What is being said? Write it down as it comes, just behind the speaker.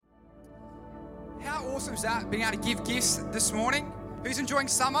How awesome is that, being able to give gifts this morning? Who's enjoying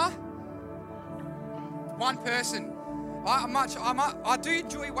summer? One person. I do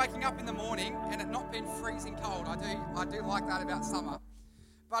enjoy waking up in the morning and it not being freezing cold. I do like that about summer.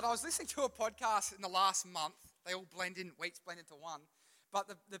 But I was listening to a podcast in the last month. They all blend in, weeks blend into one.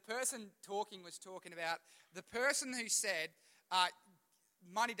 But the person talking was talking about the person who said,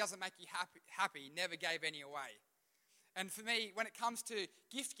 money doesn't make you happy, never gave any away. And for me, when it comes to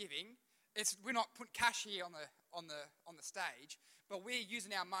gift giving, we're not putting cash here on the stage, but we're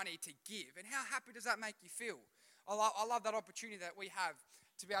using our money to give. And how happy does that make you feel? I love that opportunity that we have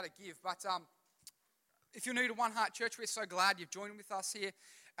to be able to give. But if you're new to One Heart Church, we're so glad you've joined with us here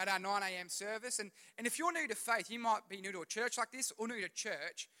at our 9 a.m. service. And if you're new to faith, you might be new to a church like this or new to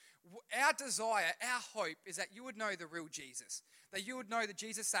church. Our desire, our hope is that you would know the real Jesus, that you would know the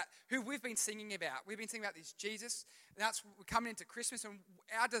Jesus who we've been singing about. We've been singing about this Jesus, and we're coming into Christmas, and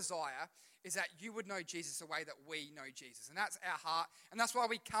our desire is that you would know Jesus the way that we know Jesus, and that's our heart, and that's why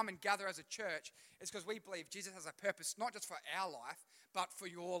we come and gather as a church, is because we believe Jesus has a purpose, not just for our life, but for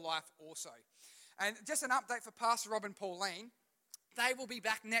your life also. And just an update for Pastor Rob and Pauline, they will be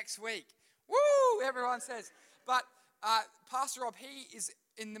back next week. Woo, everyone says. But Pastor Rob, he is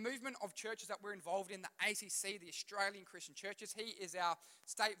in the movement of churches that we're involved in, the ACC, the Australian Christian Churches. He is our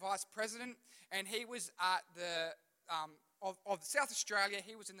state vice president, and he was at of South Australia.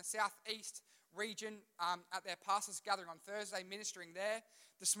 He was in the southeast region at their pastors' gathering on Thursday, ministering there.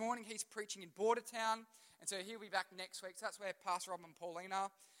 This morning he's preaching in Bordertown, and so he'll be back next week. So that's where Pastor Rob and Pauline are.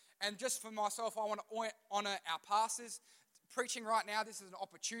 And just for myself, I want to honour our pastors. Preaching right now, this is an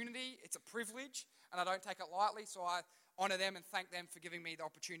opportunity. It's a privilege, and I don't take it lightly, so I honour them and thank them for giving me the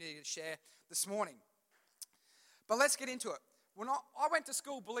opportunity to share this morning. But let's get into it. I went to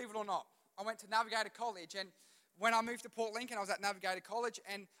school, believe it or not. I went to Navigator College, and when I moved to Port Lincoln, I was at Navigator College,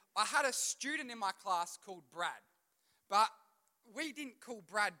 and I had a student in my class called Brad. But we didn't call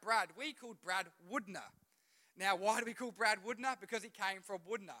Brad, we called Brad Woodner. Now, why do we call Brad Woodner? Because he came from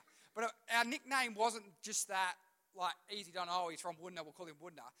Woodner. But our nickname wasn't just that, like, easy done, oh, he's from Woodner, we'll call him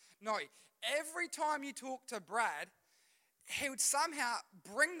Woodner. No, every time you talk to Brad, he would somehow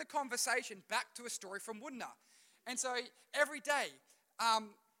bring the conversation back to a story from Woodner. And so every day,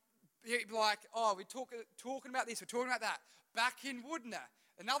 he'd be like, oh, we're talking about this, we're talking about that. Back in Woodner.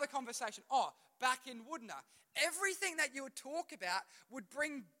 Another conversation, oh, back in Woodner. Everything that you would talk about would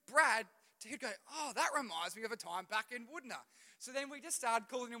bring Brad to, he'd go, oh, that reminds me of a time back in Woodner. So then we just started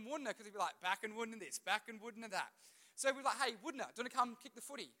calling him Woodner because he'd be like, back in Woodner this, back in Woodner that. So we'd be like, hey, Woodner, do you want to come kick the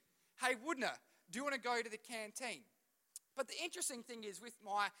footy? Hey, Woodner, do you want to go to the canteen? But the interesting thing is with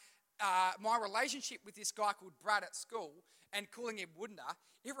my relationship with this guy called Brad at school and calling him Woodner,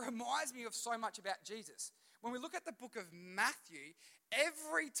 it reminds me of so much about Jesus. When we look at the book of Matthew,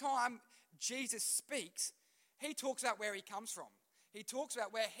 every time Jesus speaks, he talks about where he comes from. He talks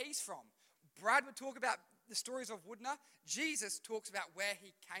about where he's from. Brad would talk about the stories of Woodner. Jesus talks about where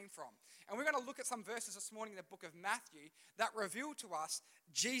he came from. And we're going to look at some verses this morning in the book of Matthew that reveal to us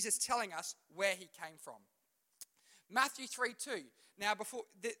Jesus telling us where he came from. Matthew 3:2. Now,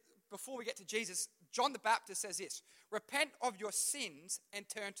 before we get to Jesus, John the Baptist says this: repent of your sins and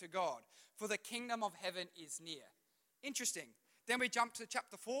turn to God, for the kingdom of heaven is near. Interesting. Then we jump to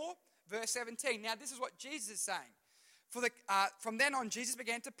chapter 4, verse 17. Now, this is what Jesus is saying. From then on, Jesus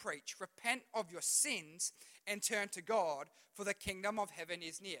began to preach, repent of your sins and turn to God, for the kingdom of heaven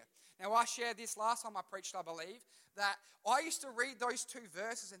is near. Now, I shared this last time I preached, I believe, that I used to read those two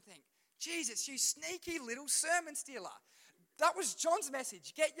verses and think, Jesus, you sneaky little sermon stealer. That was John's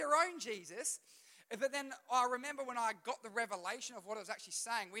message. Get your own Jesus. But then I remember when I got the revelation of what it was actually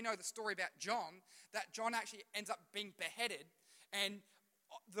saying. We know the story about John, that John actually ends up being beheaded. And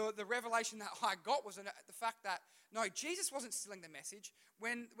the revelation that I got was the fact that, no, Jesus wasn't stealing the message.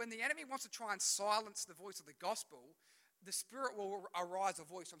 When the enemy wants to try and silence the voice of the gospel, the Spirit will arise a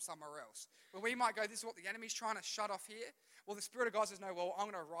voice from somewhere else. Where we might go, this is what the enemy's trying to shut off here. Well, the Spirit of God says, no, well, I'm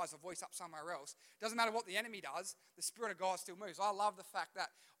going to arise a voice up somewhere else. Doesn't matter what the enemy does, the Spirit of God still moves. I love the fact that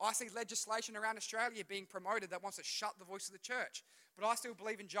I see legislation around Australia being promoted that wants to shut the voice of the church. But I still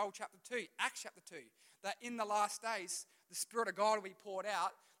believe in Joel chapter 2, Acts chapter 2, that in the last days, the Spirit of God will be poured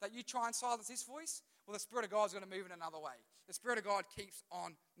out, that you try and silence this voice, well, the Spirit of God is going to move in another way. The Spirit of God keeps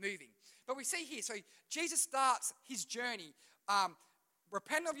on moving. But we see here, so Jesus starts his journey,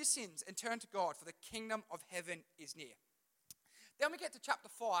 repent of your sins and turn to God, for the kingdom of heaven is near. Then we get to chapter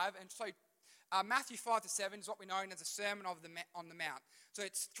 5, and so Matthew 5 to 7 is what we know as the Sermon on the Mount. So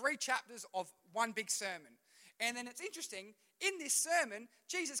it's 3 chapters of one big sermon. And then it's interesting, in this sermon,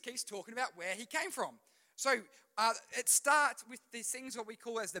 Jesus keeps talking about where he came from. So it starts with these things what we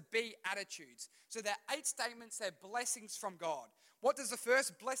call as the Beatitudes. So they're 8 statements, they're blessings from God. What does the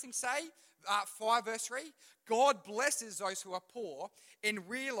first blessing say? 5 verse 3. God blesses those who are poor and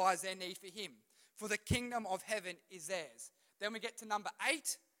realize their need for him, for the kingdom of heaven is theirs. Then we get to number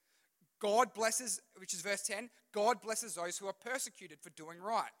 8. God blesses, which is verse 10, God blesses those who are persecuted for doing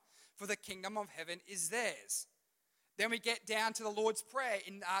right, for the kingdom of heaven is theirs. Then we get down to the Lord's Prayer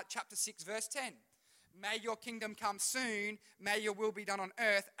in chapter 6, verse 10. May your kingdom come soon, may your will be done on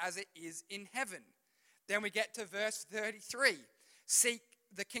earth as it is in heaven. Then we get to verse 33. Seek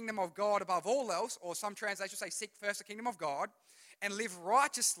the kingdom of God above all else, or some translations say seek first the kingdom of God, and live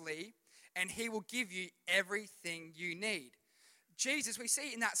righteously, and he will give you everything you need. Jesus, we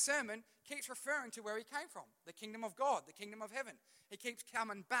see in that sermon, keeps referring to where he came from, the kingdom of God, the kingdom of heaven. He keeps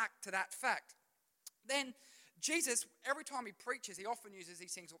coming back to that fact. Then Jesus, every time he preaches, he often uses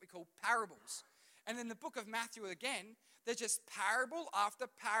these things, what we call parables. And in the book of Matthew again, there's just parable after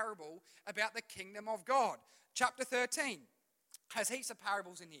parable about the kingdom of God. Chapter 13 has heaps of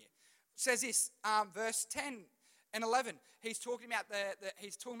parables in here. It says this, verse 10 and 11, he's talking about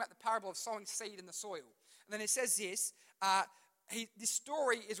the parable of sowing seed in the soil. And then it says this, this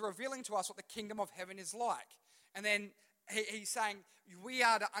story is revealing to us what the kingdom of heaven is like. And then he's saying we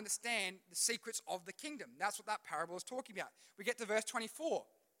are to understand the secrets of the kingdom. That's what that parable is talking about. We get to verse 24,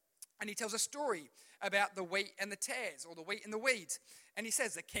 and he tells a story about the wheat and the tares, or the wheat and the weeds. And he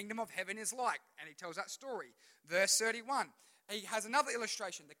says the kingdom of heaven is like, and he tells that story. Verse 31, he has another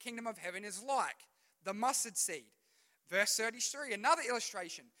illustration. The kingdom of heaven is like the mustard seed. Verse 33, another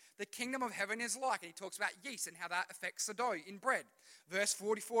illustration. The kingdom of heaven is like, and he talks about yeast and how that affects the dough in bread. Verse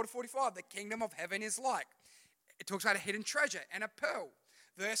 44 to 45, the kingdom of heaven is like. It talks about a hidden treasure and a pearl.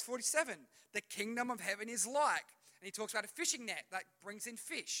 Verse 47, the kingdom of heaven is like. And he talks about a fishing net that brings in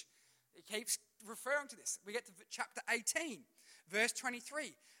fish. He keeps referring to this. We get to chapter 18, verse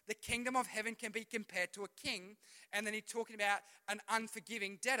 23. The kingdom of heaven can be compared to a king. And then he's talking about an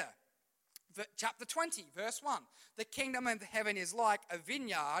unforgiving debtor. Chapter 20, verse 1. The kingdom of heaven is like a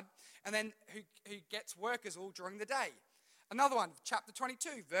vineyard, and then who gets workers all during the day. Another one, chapter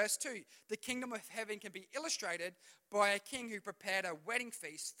 22, verse 2. The kingdom of heaven can be illustrated by a king who prepared a wedding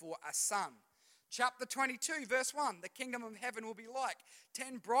feast for a son. Chapter 22, verse 1. The kingdom of heaven will be like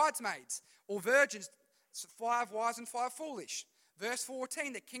 10 bridesmaids or virgins, 5 wise and 5 foolish. Verse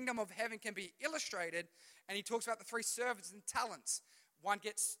 14, the kingdom of heaven can be illustrated, and he talks about the 3 servants and talents. One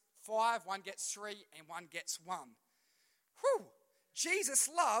gets 5, one gets 3, and one gets 1. Whew! Jesus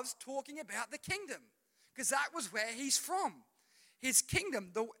loves talking about the kingdom because that was where he's from. His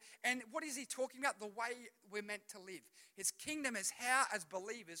kingdom, and what is he talking about? The way we're meant to live. His kingdom is how, as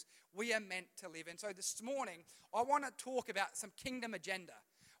believers, we are meant to live. And so this morning, I want to talk about some kingdom agenda.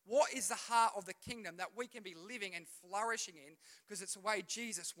 What is the heart of the kingdom that we can be living and flourishing in, because it's the way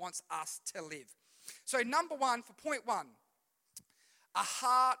Jesus wants us to live. So number 1, for point 1, a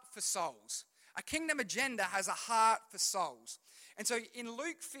heart for souls. A kingdom agenda has a heart for souls. And so in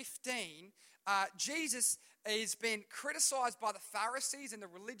Luke 15, Jesus has been criticized by the Pharisees and the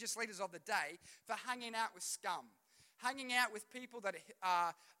religious leaders of the day for hanging out with scum, hanging out with people that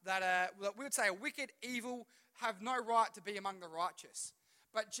we would say are wicked, evil, have no right to be among the righteous.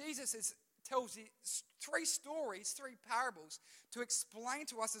 But Jesus tells 3 stories, 3 parables to explain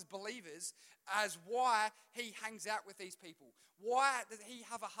to us as believers as why he hangs out with these people. Why does he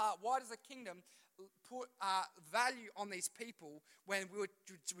have a heart? Why does the kingdom put value on these people when we would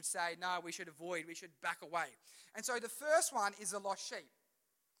say, no, we should avoid, we should back away? And so the first one is the lost sheep.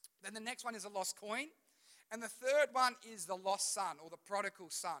 Then the next one is a lost coin. And the third one is the lost son, or the prodigal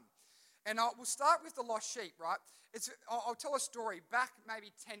son. And we'll start with the lost sheep, right? I'll tell a story. Back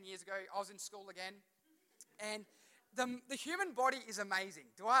maybe 10 years ago, I was in school again. And the human body is amazing.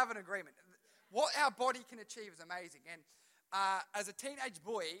 Do I have an agreement? What our body can achieve is amazing. And as a teenage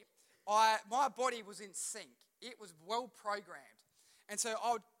boy, my body was in sync. It was well programmed. And so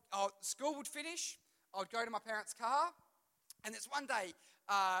school would finish. I would go to my parents' car. And this one day,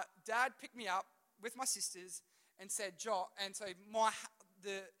 Dad picked me up with my sisters and said, and so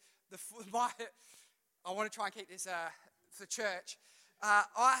I want to try and keep this for church.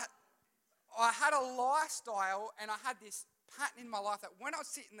 I had a lifestyle, and I had this pattern in my life that when I would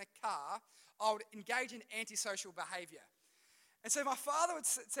sit in the car, I would engage in antisocial behaviour. And so my father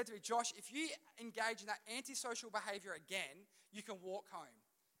said to me, Josh, if you engage in that antisocial behaviour again, you can walk home.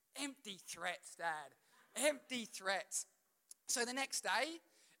 Empty threats, Dad. Empty threats. So the next day,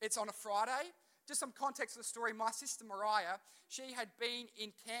 it's on a Friday. Just some context of the story, my sister Mariah, she had been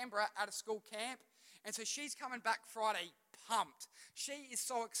in Canberra at a school camp, and so she's coming back Friday pumped. She is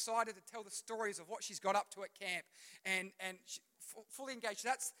so excited to tell the stories of what she's got up to at camp, and fully engaged.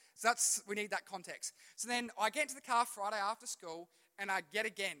 That's we need that context. So then I get into the car Friday after school, and I get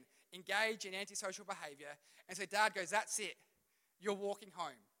again engage in antisocial behaviour. And so Dad goes, "That's it. You're walking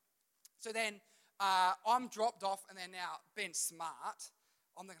home." So then I'm dropped off, and then now being smart,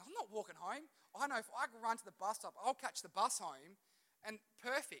 I'm thinking, I'm not walking home. I know if I can run to the bus stop, I'll catch the bus home, and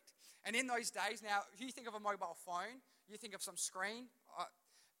perfect. And in those days, now, if you think of a mobile phone, you think of some screen.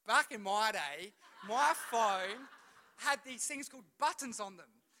 Back in my day, my phone had these things called buttons on them,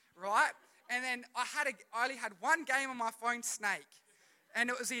 right? And then I only had one game on my phone, Snake. And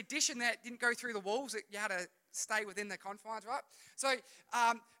it was the edition that didn't go through the walls, that you had to stay within the confines, right? So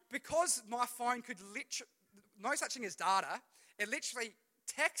because my phone could no such thing as data, it literally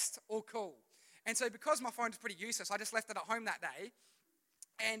text or call. And so because my phone was pretty useless, I just left it at home that day.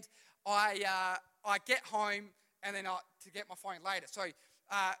 And I get home, and then to get my phone later. So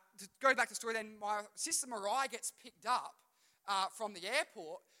to go back to the story, then my sister Mariah gets picked up from the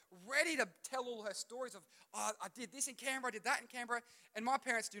airport, ready to tell all her stories of, I did this in Canberra, I did that in Canberra. And my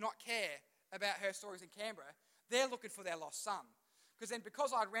parents do not care about her stories in Canberra. They're looking for their lost son.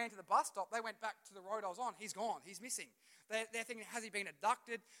 Because I ran to the bus stop, they went back to the road I was on. He's gone. He's missing. They're thinking, has he been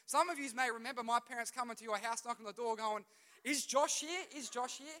abducted? Some of you may remember my parents coming to your house, knocking on the door, going, "Is Josh here? Is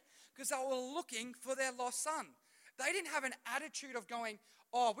Josh here?" Because they were looking for their lost son. They didn't have an attitude of going,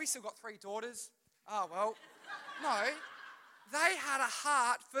 "Oh, we still got 3 daughters. Oh, well." No. They had a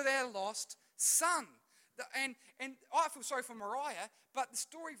heart for their lost son. And I feel sorry for Mariah, but the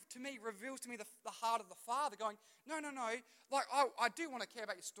story to me reveals to me the heart of the father going, no. Like, I do want to care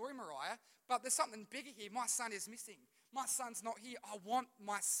about your story, Mariah, but there's something bigger here. My son is missing. My son's not here. I want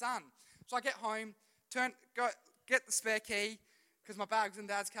my son. So I get home, get the spare key, because my bag's in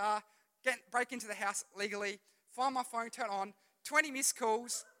Dad's car, break into the house legally, find my phone, turn it on, 20 missed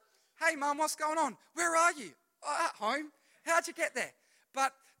calls. "Hey, Mum, what's going on? Where are you?" "Oh, at home." "How'd you get there?"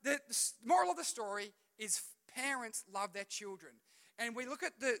 But the moral of the story is parents love their children. And we look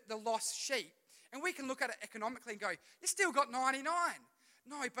at the lost sheep, and we can look at it economically and go, "You still got 99.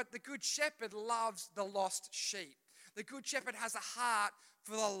 No, but the good shepherd loves the lost sheep. The good shepherd has a heart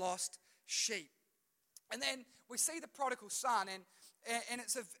for the lost sheep. And then we see the prodigal son, and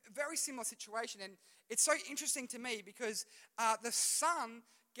it's a very similar situation. And it's so interesting to me because the son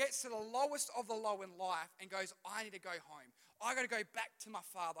gets to the lowest of the low in life and goes, "I need to go home. I got to go back to my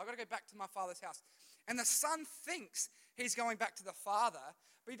father. I got to go back to my father's house." And the son thinks he's going back to the father,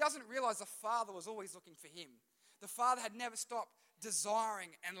 but he doesn't realize the father was always looking for him. The father had never stopped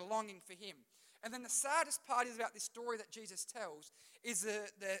desiring and longing for him. And then the saddest part is about this story that Jesus tells is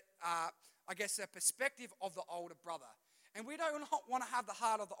the perspective of the older brother. And we don't want to have the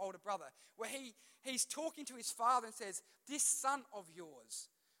heart of the older brother, where he's talking to his father and says, "This son of yours."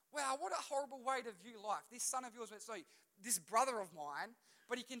 Wow, what a horrible way to view life. This son of yours, so this brother of mine,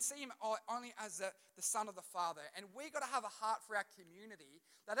 but he can see him only as the son of the father. And we got to have a heart for our community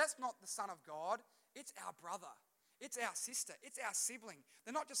that's not the son of God, it's our brother. It's our sister. It's our sibling.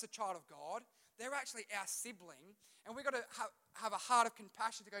 They're not just a child of God. They're actually our sibling. And we've got to have a heart of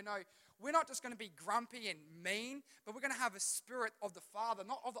compassion to go, no, we're not just going to be grumpy and mean, but we're going to have a spirit of the father,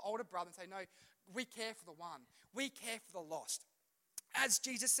 not of the older brother, and say, no, we care for the one. We care for the lost. As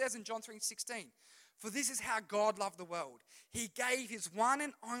Jesus says in John 3:16, "For this is how God loved the world. He gave his one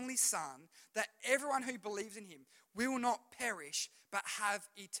and only Son, that everyone who believes in him will not perish, but have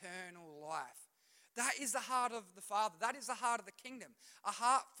eternal life." That is the heart of the Father. That is the heart of the kingdom. A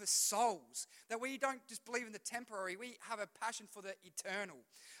heart for souls. That we don't just believe in the temporary. We have a passion for the eternal.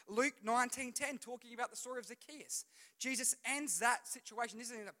 Luke 19:10, talking about the story of Zacchaeus. Jesus ends that situation.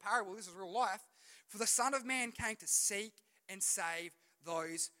 This isn't a parable. This is real life. "For the Son of Man came to seek and save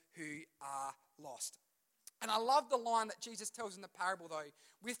those who are lost." And I love the line that Jesus tells in the parable, though,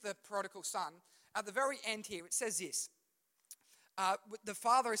 with the prodigal son. At the very end here, it says this. The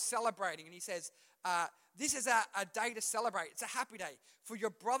father is celebrating, and he says, "This is a day to celebrate. It's a happy day. For your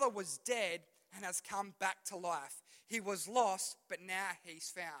brother was dead and has come back to life. He was lost, but now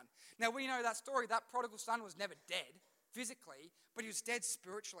he's found." Now, we know that story. That prodigal son was never dead physically, but he was dead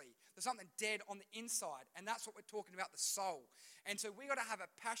spiritually. There's something dead on the inside, and that's what we're talking about, the soul. And so we got to have a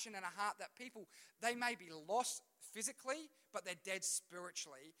passion and a heart that people, they may be lost physically, but they're dead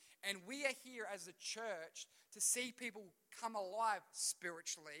spiritually. And we are here as a church to see people come alive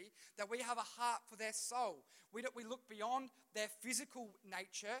spiritually, that we have a heart for their soul. We look beyond their physical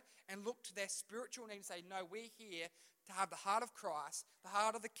nature and look to their spiritual need and say, no, we're here to have the heart of Christ, the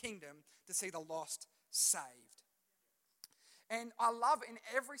heart of the kingdom, to see the lost saved. And I love in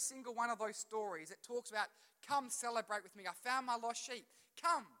every single one of those stories, it talks about, come celebrate with me. I found my lost sheep.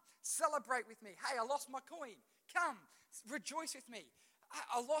 Come celebrate with me. Hey, I lost my coin. Come rejoice with me.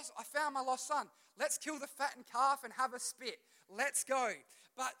 I found my lost son. Let's kill the fattened calf and have a spit. Let's go.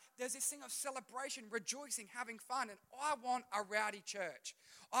 But there's this thing of celebration, rejoicing, having fun. And I want a rowdy church.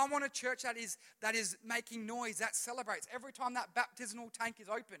 I want a church that is making noise, that celebrates every time that baptismal tank is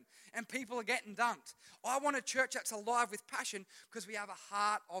open and people are getting dunked. I want a church that's alive with passion because we have a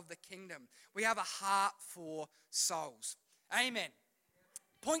heart of the kingdom. We have a heart for souls. Amen.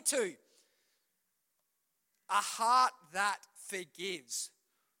 Point 2. A heart that forgives.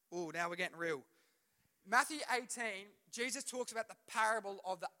 Oh, now we're getting real. Matthew 18, Jesus talks about the parable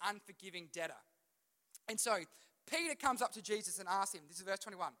of the unforgiving debtor. And so Peter comes up to Jesus and asks him, this is verse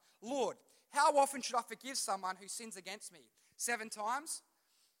 21, Lord, how often should I forgive someone who sins against me? 7 times?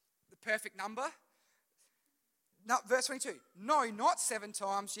 The perfect number? No, verse 22, no, not 7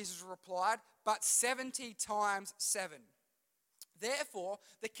 times, Jesus replied, but 70 times 7. Therefore,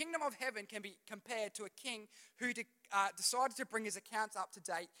 the kingdom of heaven can be compared to a king who decided to bring his accounts up to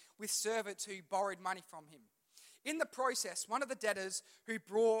date with servants who borrowed money from him. In the process, one of the debtors who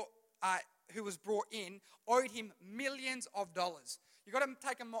was brought in owed him millions of dollars. You've got to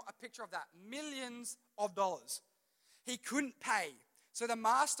take a picture of that. Millions of dollars. He couldn't pay. So the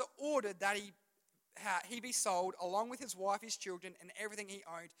master ordered that he be sold along with his wife, his children, and everything he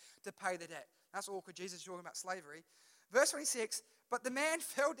owned to pay the debt. That's awkward. Jesus is talking about slavery. Verse 26, but the man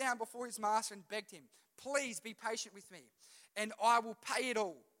fell down before his master and begged him, please be patient with me, and I will pay it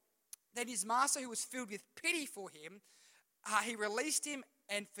all. Then his master, who was filled with pity for him, he released him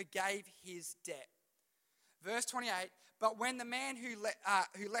and forgave his debt. Verse 28, but when the man who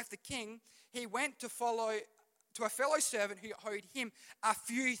left the king, he went to a fellow servant who owed him a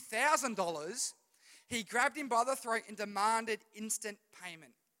few $1,000s, he grabbed him by the throat and demanded instant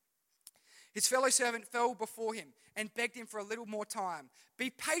payment. His fellow servant fell before him and begged him for a little more time. Be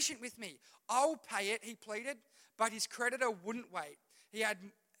patient with me. I'll pay it, he pleaded. But his creditor wouldn't wait. He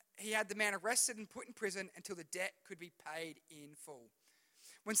had the man arrested and put in prison until the debt could be paid in full.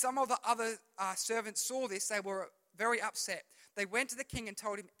 When some of the other servants saw this, they were very upset. They went to the king and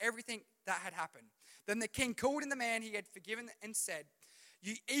told him everything that had happened. Then the king called in the man he had forgiven and said,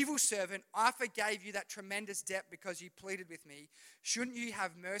 you evil servant, I forgave you that tremendous debt because you pleaded with me. Shouldn't you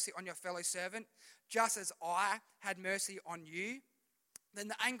have mercy on your fellow servant, just as I had mercy on you? Then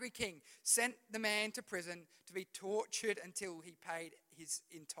the angry king sent the man to prison to be tortured until he paid his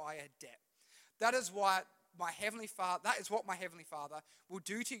entire debt. That is what my heavenly Father will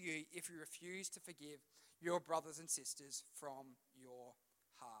do to you if you refuse to forgive your brothers and sisters from your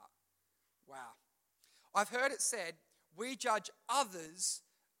heart. Wow. I've heard it said, we judge others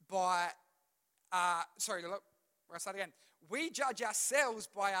by, we judge ourselves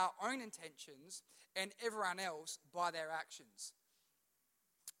by our own intentions and everyone else by their actions.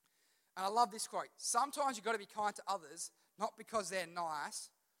 And I love this quote. Sometimes you've got to be kind to others, not because they're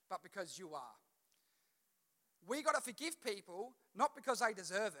nice, but because you are. We got to forgive people, not because they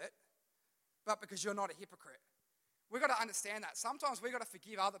deserve it, but because you're not a hypocrite. We've got to understand that. Sometimes we've got to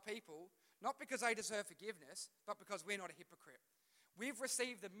forgive other people, not because they deserve forgiveness, but because we're not a hypocrite. We've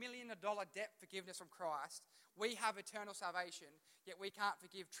received the $1 million debt forgiveness from Christ. We have eternal salvation, yet we can't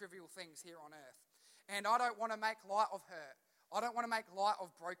forgive trivial things here on earth. And I don't want to make light of hurt. I don't want to make light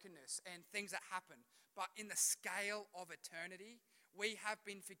of brokenness and things that happen. But in the scale of eternity, we have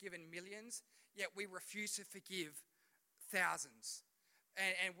been forgiven millions, yet we refuse to forgive thousands.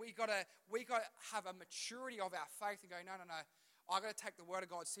 And we got to have a maturity of our faith and go, no. I've got to take the word of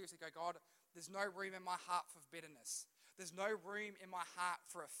God seriously. Go, God, there's no room in my heart for bitterness. There's no room in my heart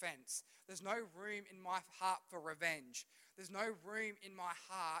for offense. There's no room in my heart for revenge. There's no room in my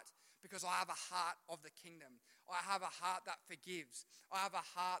heart because I have a heart of the kingdom. I have a heart that forgives. I have a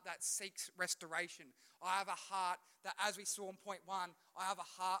heart that seeks restoration. I have a heart that, as we saw in point 1, I have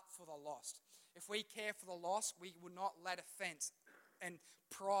a heart for the lost. If we care for the lost, we will not let offense and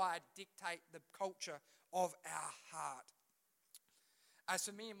pride dictate the culture of our heart. As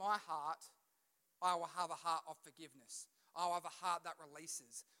for me in my heart, I will have a heart of forgiveness. I will have a heart that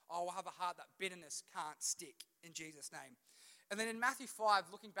releases. I will have a heart that bitterness can't stick, in Jesus' name. And then in Matthew 5,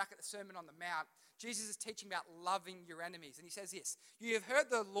 looking back at the Sermon on the Mount, Jesus is teaching about loving your enemies. And he says this, you have heard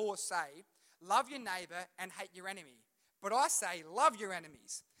the law say, love your neighbor and hate your enemy. But I say, love your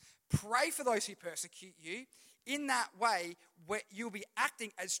enemies. Pray for those who persecute you. In that way, you'll be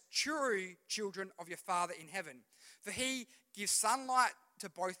acting as true children of your Father in heaven. For he gives sunlight to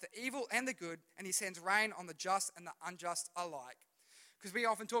both the evil and the good, and he sends rain on the just and the unjust alike. Because we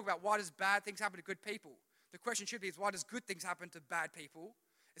often talk about why does bad things happen to good people? The question should be is, why does good things happen to bad people?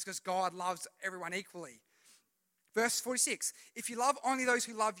 It's because God loves everyone equally. Verse 46, if you love only those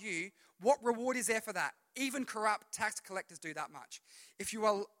who love you, what reward is there for that? Even corrupt tax collectors do that much. If you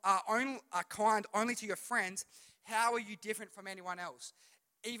are kind only to your friends, how are you different from anyone else?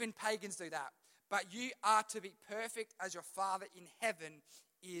 Even pagans do that. But you are to be perfect as your Father in heaven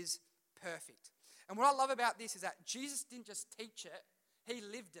is perfect. And what I love about this is that Jesus didn't just teach it, he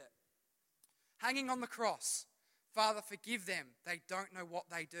lived it. Hanging on the cross, Father, forgive them. They don't know what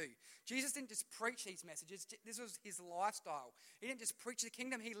they do. Jesus didn't just preach these messages. This was his lifestyle. He didn't just preach the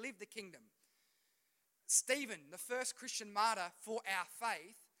kingdom. He lived the kingdom. Stephen, the first Christian martyr for our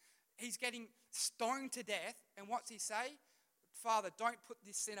faith, he's getting stoned to death. And what's he say? Father, don't put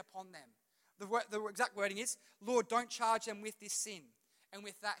this sin upon them. The exact wording is, Lord, don't charge them with this sin. And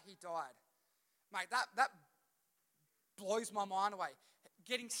with that, he died. Mate, that blows my mind away.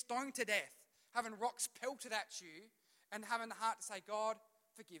 Getting stoned to death, having rocks pelted at you, and having the heart to say, God,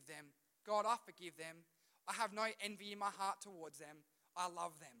 forgive them. God, I forgive them. I have no envy in my heart towards them. I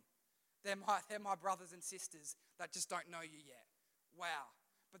love them. They're my brothers and sisters that just don't know you yet. Wow.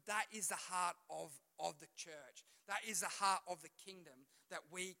 But that is the heart of the church. That is the heart of the kingdom, that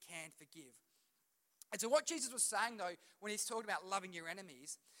we can forgive. And so what Jesus was saying, though, when he's talking about loving your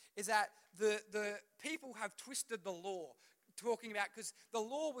enemies, is that the people have twisted the law, talking about, because the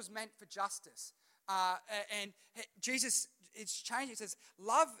law was meant for justice. And Jesus, it's changed. It says,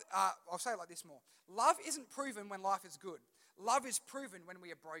 love, I'll say it like this more. Love isn't proven when life is good. Love is proven when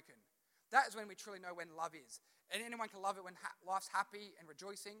we are broken. That is when we truly know when love is. And anyone can love it when life's happy and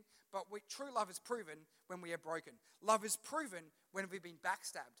rejoicing, but true love is proven when we are broken. Love is proven when we've been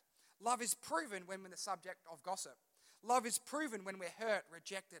backstabbed. Love is proven when we're the subject of gossip. Love is proven when we're hurt,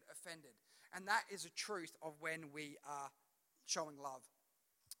 rejected, offended. And that is the truth of when we are showing love.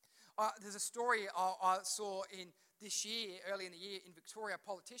 There's a story I saw in this year, early in the year, in Victoria. A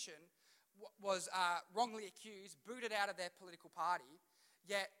politician was wrongly accused, booted out of their political party,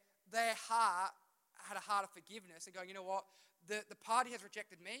 yet their heart had a heart of forgiveness and going, you know what, the party has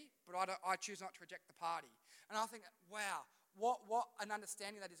rejected me, but I choose not to reject the party. And I think, wow, what an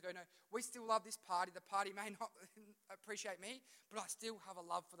understanding that is going, no, we still love this party. The party may not appreciate me, but I still have a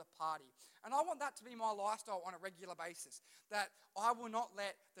love for the party. And I want that to be my lifestyle on a regular basis, that I will not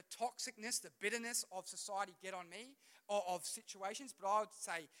let the toxicness, the bitterness of society get on me, or of situations, but I would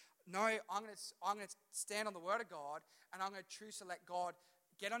say, no, I'm going to stand on the word of God, and I'm going to choose to let God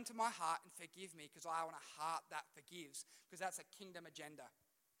get onto my heart and forgive me, because I want a heart that forgives, because that's a kingdom agenda.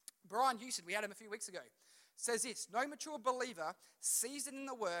 Brian Houston, we had him a few weeks ago, says this: no mature believer seasoned in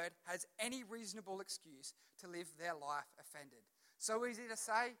the word has any reasonable excuse to live their life offended. So easy to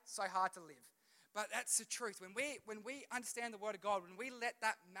say, so hard to live. But that's the truth. When we understand the word of God, when we let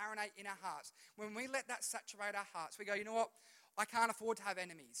that marinate in our hearts, when we let that saturate our hearts, we go, you know what? I can't afford to have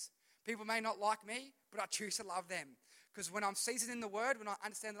enemies. People may not like me, but I choose to love them. Because when I'm seasoned in the word, when I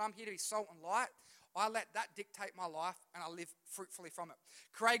understand that I'm here to be salt and light, I let that dictate my life, and I live fruitfully from it.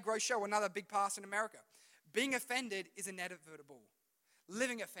 Craig Groeschel, another big pastor in America: being offended is inevitable.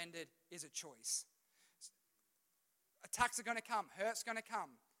 Living offended is a choice. Attacks are going to come. Hurt's going to come.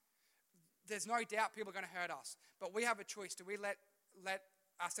 There's no doubt people are going to hurt us. But we have a choice. Do we let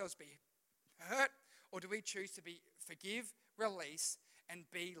ourselves be hurt, or do we choose to forgive, release, and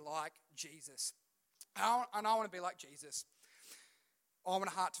be like Jesus? And I want to be like Jesus. I want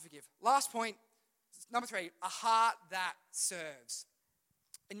a heart to forgive. Last point, number 3, a heart that serves.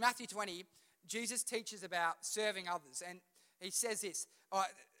 In Matthew 20, Jesus teaches about serving others, and he says this.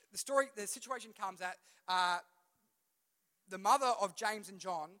 The situation comes that the mother of James and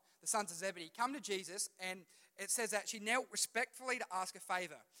John, the sons of Zebedee, come to Jesus, and it says that she knelt respectfully to ask a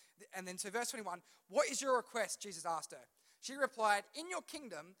favor. And then, so verse 21, what is your request? Jesus asked her. She replied, in your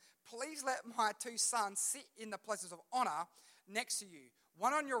kingdom, please let my 2 sons sit in the places of honor next to you,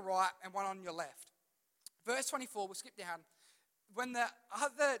 one on your right and one on your left. Verse 24, we'll skip down. When the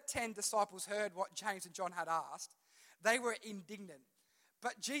other 10 disciples heard what James and John had asked, they were indignant.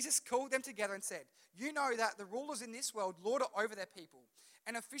 But Jesus called them together and said, you know that the rulers in this world lord it over their people,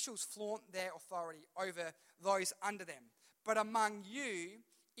 and officials flaunt their authority over those under them. But among you,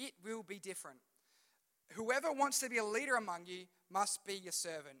 it will be different. Whoever wants to be a leader among you must be your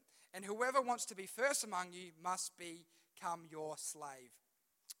servant, and whoever wants to be first among you must become your slave.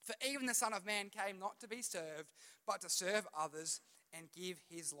 For even the Son of Man came not to be served, but to serve others and give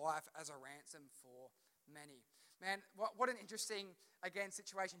his life as a ransom for many. Man, what an interesting, again,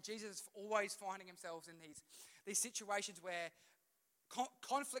 situation. Jesus is always finding himself in these situations where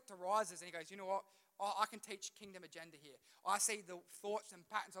conflict arises, and he goes, you know what? I can teach kingdom agenda here. I see the thoughts and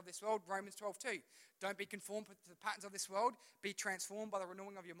patterns of this world, Romans 12:2. Don't be conformed to the patterns of this world. Be transformed by the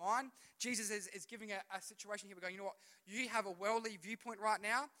renewing of your mind. Jesus is giving a situation here. We're going, you know what? You have a worldly viewpoint right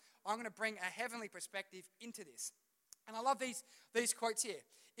now. I'm going to bring a heavenly perspective into this. And I love these quotes here.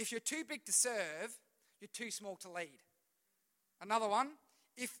 If you're too big to serve, you're too small to lead. Another one,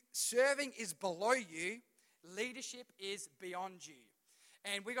 if serving is below you, leadership is beyond you.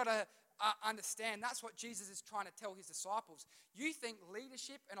 And we got to understand that's what Jesus is trying to tell his disciples. You think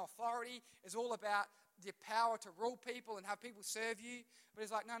leadership and authority is all about the power to rule people and have people serve you. But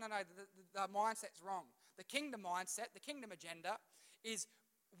it's like, no, the mindset's wrong. The kingdom mindset, the kingdom agenda is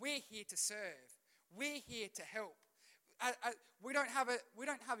we're here to serve. We're here to help. We don't have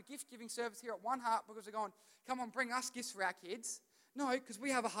a gift-giving service here at One Heart because we're going, come on, bring us gifts for our kids. No, because we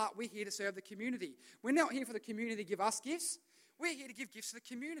have a heart. We're here to serve the community. We're not here for the community to give us gifts. We're here to give gifts to the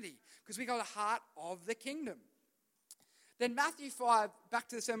community because we got a heart of the kingdom. Then Matthew 5, back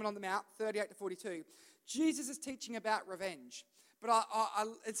to the Sermon on the Mount, 38 to 42. Jesus is teaching about revenge. But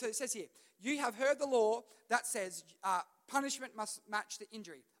and so it says here, you have heard the law that says punishment must match the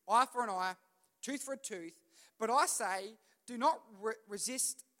injury. Eye for an eye, tooth for a tooth. But I say, do not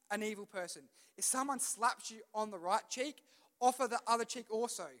resist an evil person. If someone slaps you on the right cheek, offer the other cheek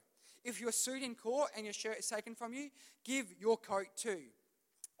also. If you're sued in court and your shirt is taken from you, give your coat too.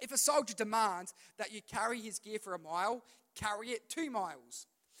 If a soldier demands that you carry his gear for a mile, carry it 2 miles.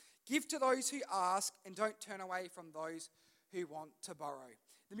 Give to those who ask and don't turn away from those who want to borrow.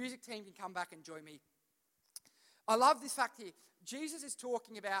 The music team can come back and join me. I love this fact here. Jesus is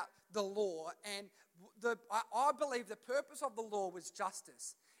talking about the law, and I believe the purpose of the law was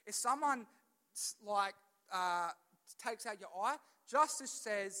justice. If someone takes out your eye, justice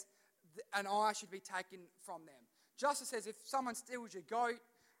says an eye should be taken from them. Justice says if someone steals your goat,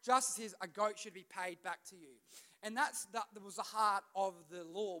 justice says a goat should be paid back to you. And that was the heart of the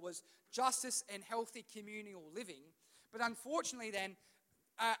law, was justice and healthy communal living. But unfortunately then,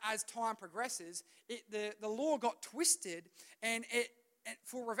 as time progresses, the law got twisted and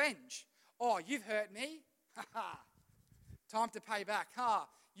for revenge. Oh, you've hurt me? Time to pay back.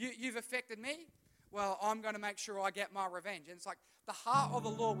 You've affected me? Well, I'm going to make sure I get my revenge. And it's like the heart of the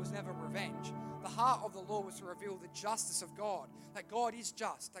law was never revenge. The heart of the law was to reveal the justice of God, that God is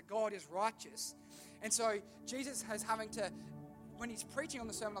just, that God is righteous. And so Jesus is having to, when he's preaching on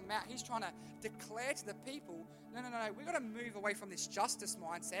the Sermon on the Mount, he's trying to declare to the people, no, we've got to move away from this justice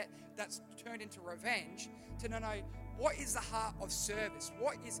mindset that's turned into revenge to what is the heart of service?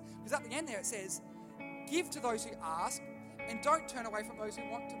 Because at the end there it says, give to those who ask and don't turn away from those who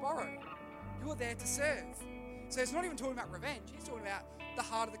want to borrow. You're there to serve. So it's not even talking about revenge. He's talking about the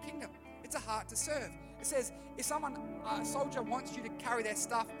heart of the kingdom. It's a heart to serve. It says, if a soldier wants you to carry their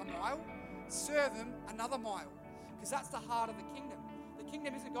stuff a mile, serve them another mile. Because that's the heart of the kingdom. The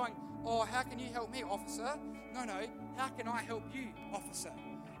kingdom isn't going, oh, how can you help me, officer? No, how can I help you, officer?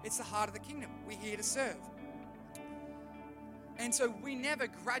 It's the heart of the kingdom. We're here to serve. And so we never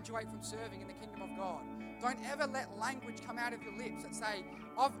graduate from serving in the kingdom of God. Don't ever let language come out of your lips that say,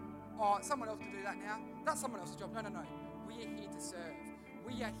 someone else can do that now. That's someone else's job. No. We are here to serve.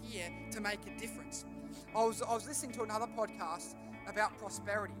 We are here to make a difference. I was listening to another podcast about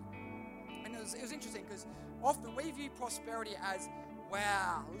prosperity. And it was interesting because often we view prosperity as,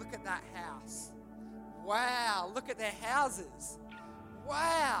 wow, look at that house. Wow, look at their houses.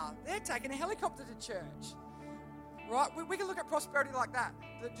 Wow, they're taking a helicopter to church. Right? We can look at prosperity like that,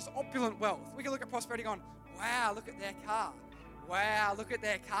 just opulent wealth. We can look at prosperity going, wow, look at their car. Wow, look at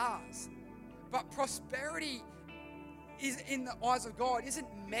their cars. But prosperity is, in the eyes of God, isn't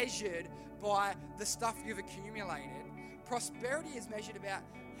measured by the stuff you've accumulated. Prosperity is measured about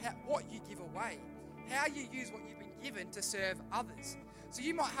what you give away, how you use what you've been given to serve others. So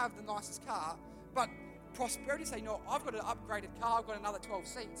you might have the nicest car, but prosperity say, no, I've got an upgraded car, I've got another 12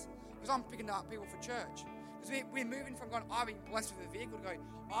 seats because I'm picking up people for church. Because we're moving from going, I've been blessed with a vehicle, to go,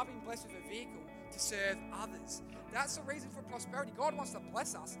 I've been blessed with a vehicle to serve others. That's the reason for prosperity. God wants to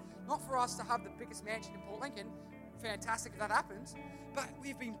bless us, not for us to have the biggest mansion in Port Lincoln. Fantastic if that happens. But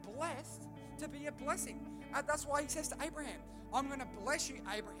we've been blessed to be a blessing. And that's why he says to Abraham, I'm going to bless you,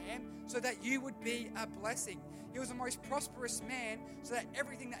 Abraham, so that you would be a blessing. He was the most prosperous man, so that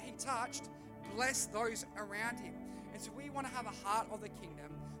everything that he touched blessed those around him. And so we want to have a heart of the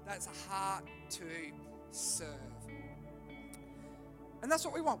kingdom that's a heart to serve. And that's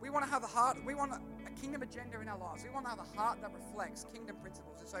what we want. We want to have a heart. We want a kingdom agenda in our lives. We want to have a heart that reflects kingdom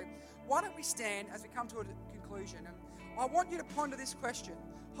principles. And so why don't we stand as we come to a conclusion? And I want you to ponder this question.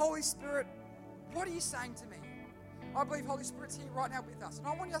 Holy Spirit, what are you saying to me? I believe Holy Spirit's here right now with us. And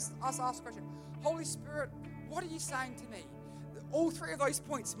I want us to ask the question, Holy Spirit, what are you saying to me? All three of those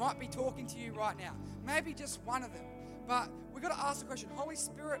points might be talking to you right now. Maybe just one of them. But we've got to ask the question, Holy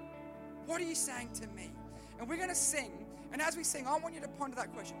Spirit, what are you saying to me? And we're going to sing. And as we sing, I want you to ponder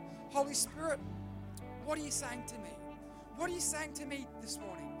that question. Holy Spirit, what are you saying to me? What are you saying to me this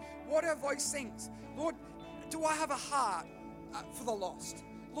morning? What are those things? Lord, do I have a heart for the lost?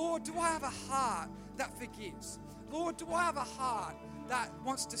 Lord, do I have a heart that forgives? Lord, do I have a heart that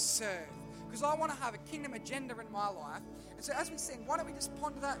wants to serve? Because I want to have a kingdom agenda in my life. And so as we sing, why don't we just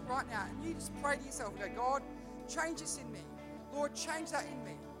ponder that right now? And you just pray to yourself and go, God, change this in me. Lord, change that in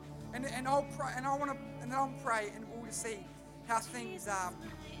me. And I'll pray, and then I'll pray, and we'll just see how things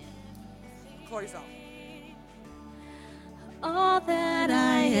close up. All that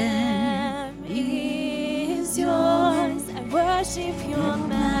I am is yours. I worship your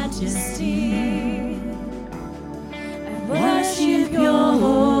majesty. I worship your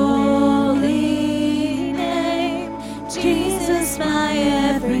holy name. Jesus, my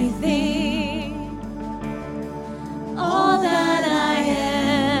everything. All that I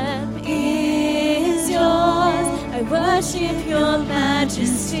am is yours. I worship your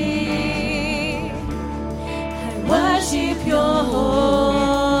majesty. Worship your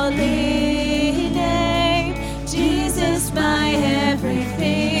holy name, Jesus, my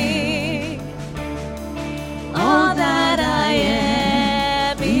everything. All that I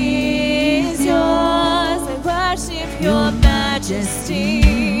am is yours. I worship your majesty.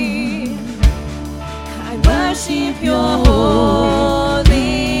 I worship your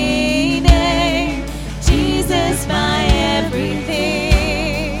holy name, Jesus, my everything.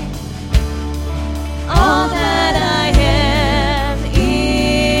 All that I am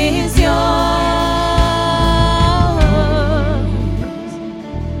is yours.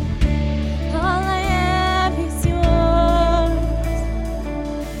 All I am is yours.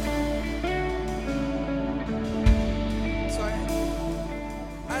 So,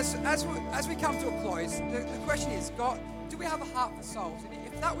 as we come to a close, the question is, God, do we have a heart for souls? And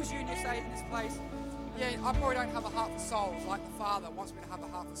if that was you and you say in this place, yeah, I probably don't have a heart for souls like the Father wants me to have a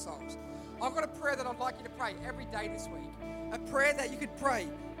heart for souls. I've got a prayer that I'd like you to pray every day this week. A prayer that you could pray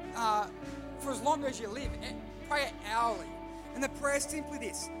for as long as you live. Pray it hourly. And the prayer is simply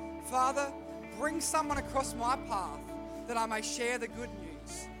this. Father, bring someone across my path that I may share the good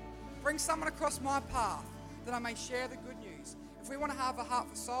news. Bring someone across my path that I may share the good news. If we want to have a heart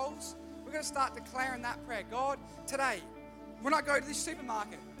for souls, we're going to start declaring that prayer. God, today, when I go to this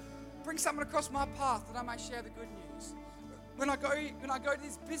supermarket, bring someone across my path that I may share the good news. When I go to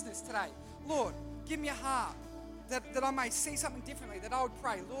this business today, Lord, give me a heart that I may see something differently, that I would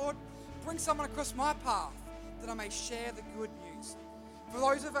pray. Lord, bring someone across my path that I may share the good news. For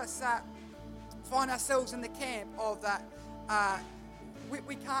those of us that find ourselves in the camp of that,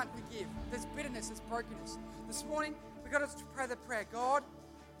 we can't forgive. There's bitterness, there's brokenness. This morning, we've got to pray the prayer. God,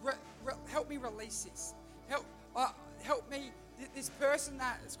 help me release this. Help me, this person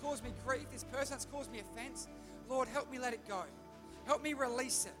that has caused me grief, this person that's caused me offense. Lord, help me let it go. Help me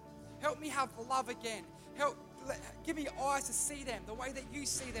release it. Help me have love again. Give me eyes to see them the way that you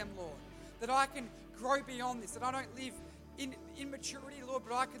see them, Lord. That I can grow beyond this. That I don't live in immaturity, Lord,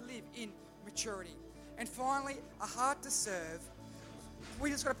 but I can live in maturity. And finally, a heart to serve.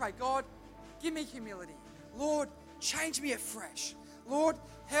 We just got to pray, God, give me humility. Lord, change me afresh. Lord,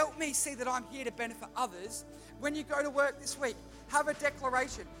 help me see that I'm here to benefit others. When you go to work this week, have a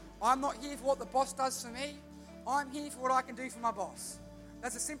declaration. I'm not here for what the boss does for me. I'm here for what I can do for my boss.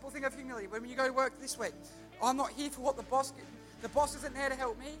 That's a simple thing of humility. When you go to work this week, I'm not here for what the boss isn't there to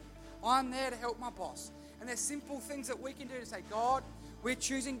help me. I'm there to help my boss. And there's simple things that we can do to say, God, we're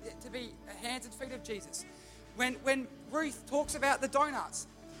choosing to be hands and feet of Jesus. When Ruth talks about the donuts,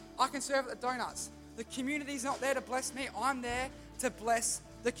 I can serve at the donuts. The community's not there to bless me. I'm there to bless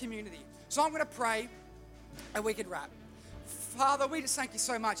the community. So I'm going to pray and we can wrap. Father, we just thank you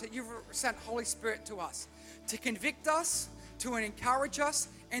so much that you've sent Holy Spirit to us to convict us, to encourage us,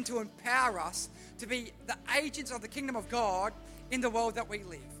 and to empower us to be the agents of the kingdom of God in the world that we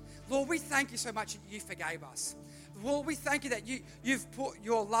live. Lord, we thank you so much that you forgave us. Lord, we thank you that you've put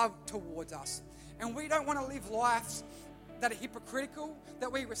your love towards us. And we don't want to live lives that are hypocritical,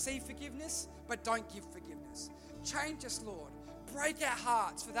 that we receive forgiveness, but don't give forgiveness. Change us, Lord. Break our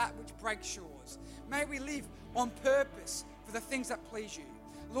hearts for that which breaks yours. May we live on purpose for the things that please you.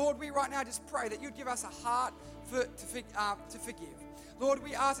 Lord, we right now just pray that you'd give us a heart to forgive. Lord,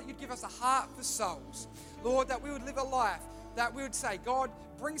 we ask that you'd give us a heart for souls. Lord, that we would live a life that we would say, God,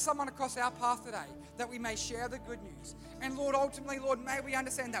 bring someone across our path today that we may share the good news. And Lord, ultimately, Lord, may we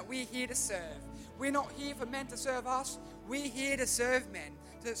understand that we're here to serve. We're not here for men to serve us. We're here to serve men,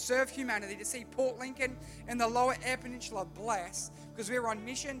 to serve humanity, to see Port Lincoln and the Lower Eyre Peninsula blessed, because we're on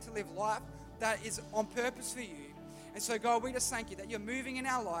mission to live life that is on purpose for you. And so, God, we just thank you that you're moving in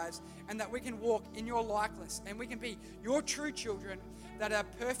our lives and that we can walk in your likeness and we can be your true children that are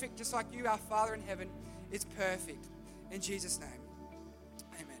perfect, just like you, our Father in heaven, is perfect. In Jesus' name.